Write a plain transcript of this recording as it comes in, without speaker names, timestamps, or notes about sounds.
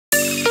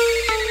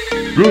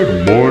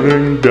Good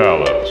morning,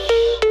 Dallas.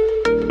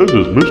 This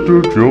is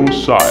Mr.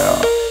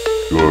 Josiah,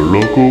 your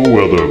local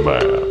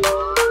weatherman.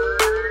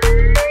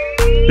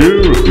 Here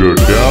is your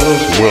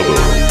Dallas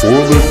weather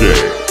for the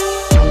day.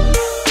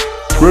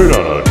 Straight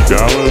out of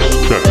Dallas,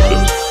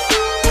 Texas.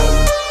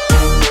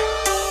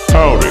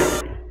 Howdy.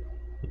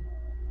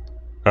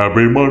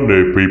 Happy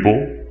Monday,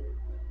 people.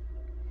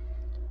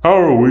 How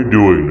are we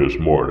doing this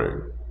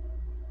morning?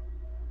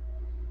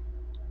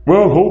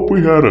 Well, hope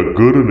we had a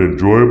good and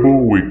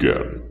enjoyable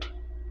weekend.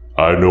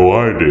 I know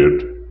I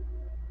did.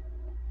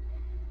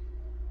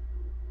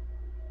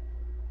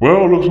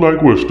 Well, looks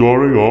like we're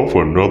starting off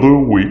another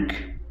week,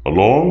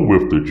 along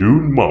with the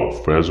June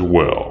month as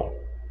well.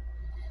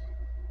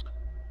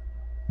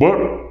 But,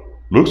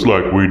 looks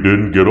like we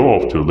didn't get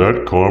off to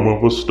that calm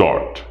of a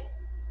start.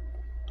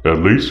 At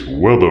least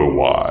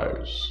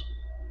weather-wise.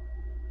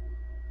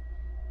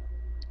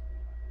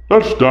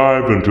 Let's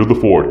dive into the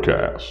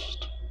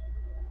forecast.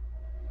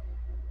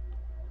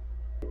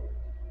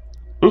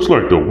 Looks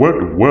like the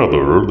wet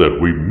weather that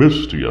we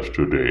missed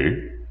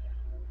yesterday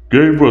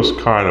gave us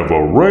kind of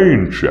a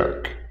rain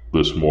check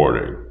this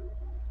morning.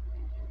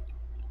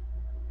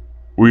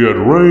 We had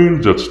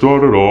rains that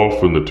started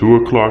off in the 2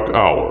 o'clock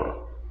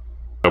hour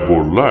that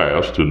will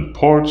last in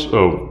parts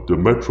of the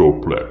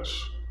Metroplex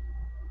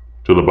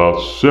till about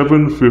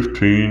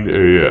 7:15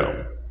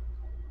 a.m.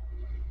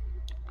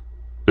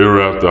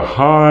 They're at the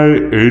high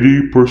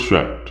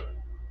 80%.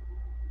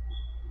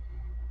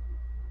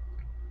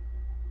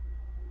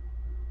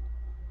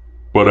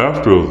 But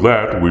after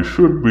that, we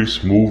should be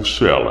smooth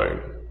sailing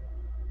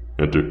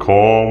into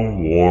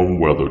calm, warm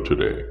weather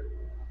today.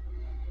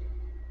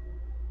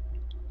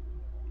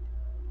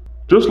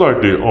 Just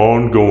like the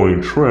ongoing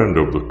trend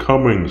of the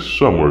coming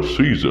summer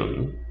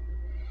season,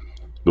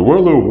 the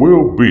weather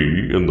will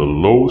be in the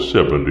low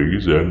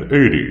 70s and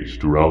 80s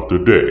throughout the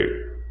day,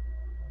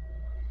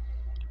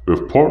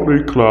 with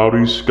partly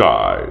cloudy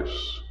skies.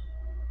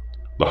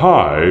 The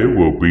high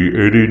will be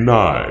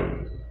 89.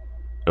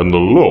 And the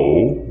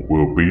low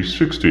will be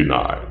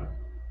 69.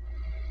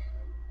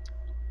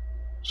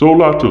 So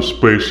lots of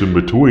space in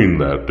between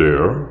that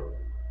there,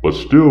 but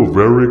still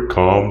very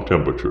calm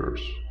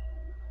temperatures.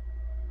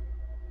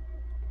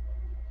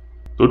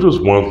 So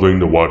just one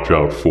thing to watch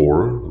out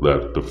for,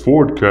 that the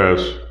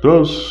forecast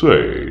does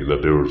say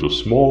that there is a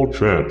small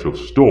chance of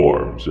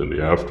storms in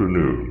the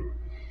afternoon,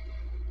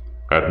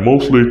 at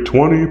mostly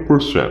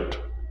 20%.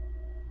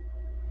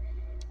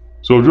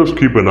 So just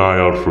keep an eye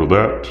out for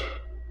that.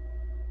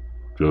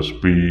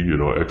 Just be,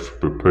 extra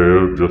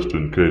prepared just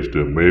in case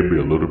there may be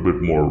a little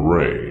bit more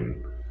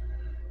rain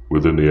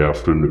within the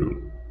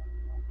afternoon.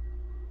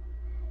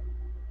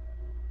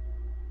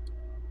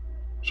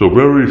 So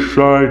very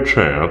shy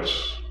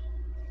chance,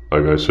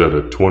 like I said,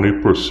 at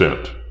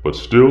 20%, but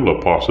still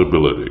a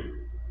possibility.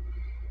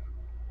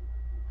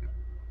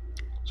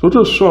 So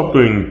just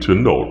something to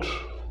note,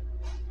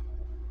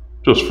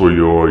 just for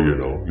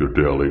your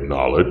daily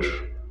knowledge.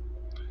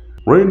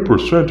 Rain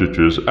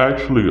percentages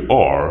actually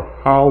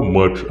are how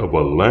much of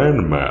a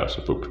landmass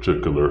of a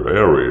particular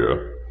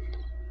area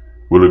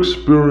will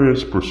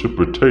experience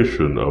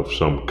precipitation of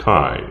some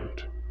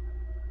kind,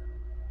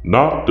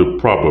 not the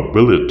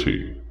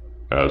probability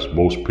as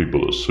most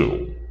people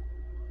assume.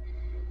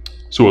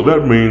 So what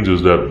that means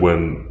is that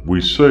when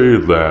we say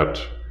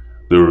that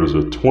there is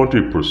a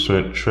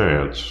 20%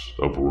 chance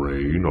of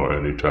rain or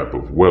any type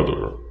of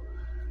weather,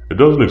 it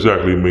doesn't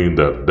exactly mean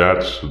that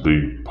that's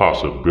the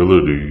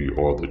possibility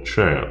or the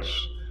chance.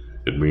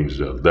 It means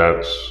that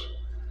that's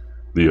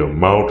the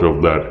amount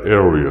of that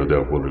area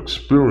that will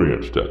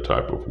experience that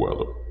type of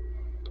weather.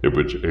 If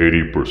it's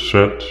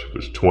 80%, if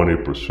it's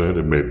 20%,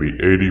 it may be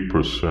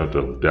 80%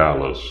 of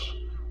Dallas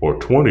or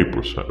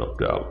 20% of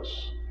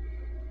Dallas.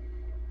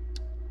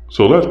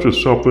 So that's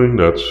just something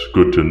that's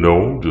good to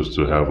know, just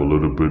to have a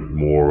little bit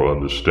more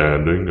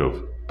understanding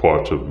of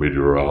parts of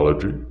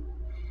meteorology.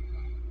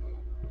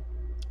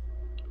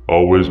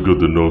 Always good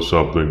to know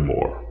something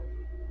more.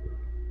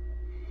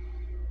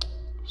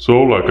 So,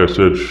 like I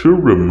said,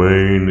 should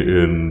remain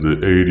in the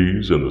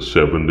 80s and the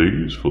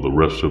 70s for the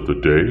rest of the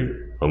day,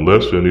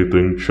 unless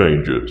anything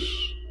changes.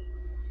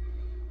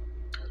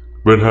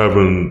 Been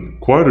having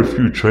quite a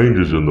few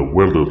changes in the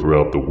weather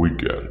throughout the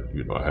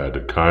weekend. I had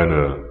to kind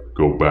of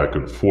go back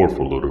and forth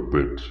a little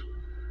bit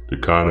to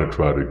kind of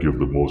try to give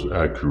the most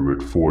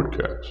accurate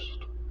forecast.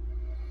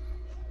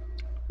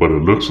 But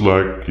it looks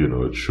like,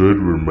 it should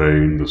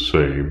remain the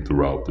same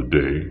throughout the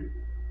day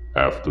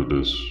after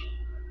this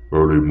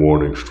early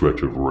morning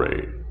stretch of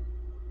rain.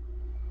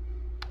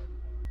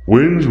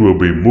 Winds will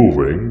be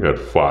moving at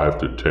 5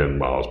 to 10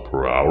 miles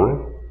per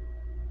hour,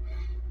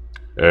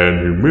 and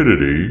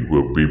humidity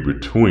will be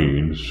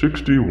between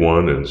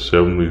 61 and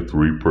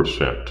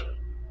 73%.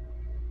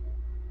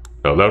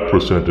 Now that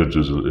percentage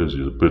is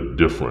a bit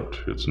different.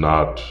 It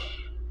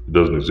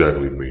doesn't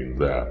exactly mean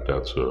that.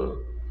 That's a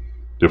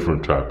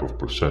different type of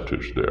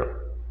percentage there.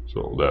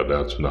 So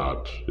that's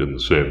not in the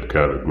same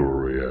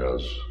category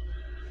as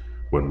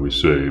when we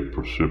say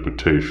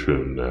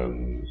precipitation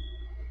and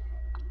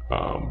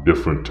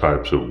different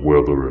types of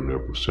weather and their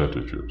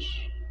percentages.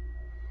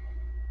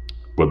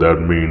 But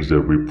that means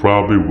that we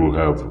probably will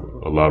have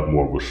a lot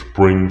more of a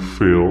spring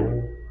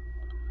feel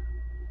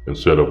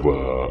instead of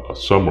a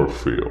summer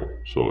feel.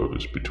 So if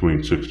it's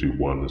between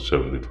 61 and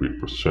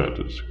 73%,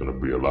 it's going to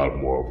be a lot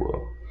more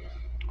of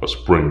a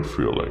spring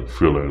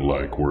feeling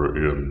like we're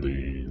in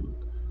the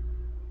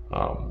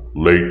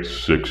late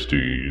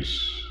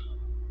 60s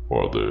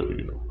or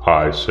the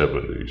high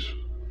 70s.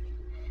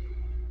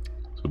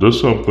 So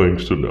there's some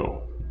things to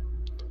know.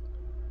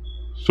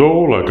 So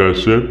like I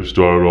said, we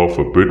started off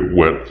a bit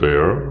wet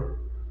there,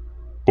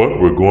 but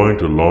we're going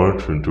to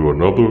launch into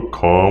another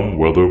calm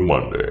weather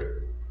Monday.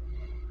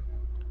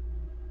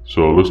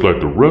 So it looks like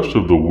the rest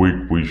of the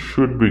week we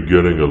should be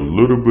getting a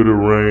little bit of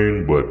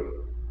rain, but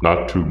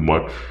not too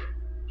much.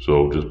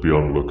 So just be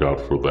on the lookout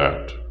for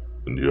that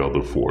in the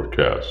other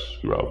forecasts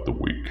throughout the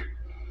week.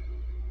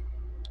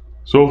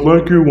 So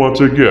thank you once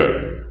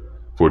again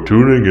for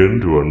tuning in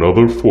to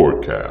another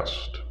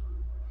forecast.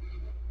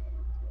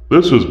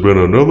 This has been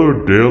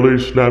another daily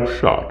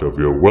snapshot of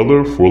your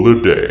weather for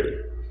the day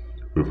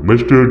with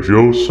Mr.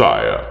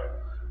 Josiah,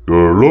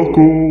 your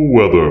local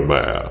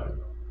weatherman.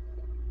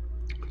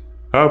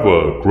 Have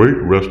a great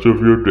rest of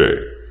your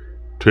day.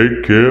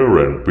 Take care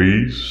and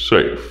be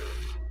safe.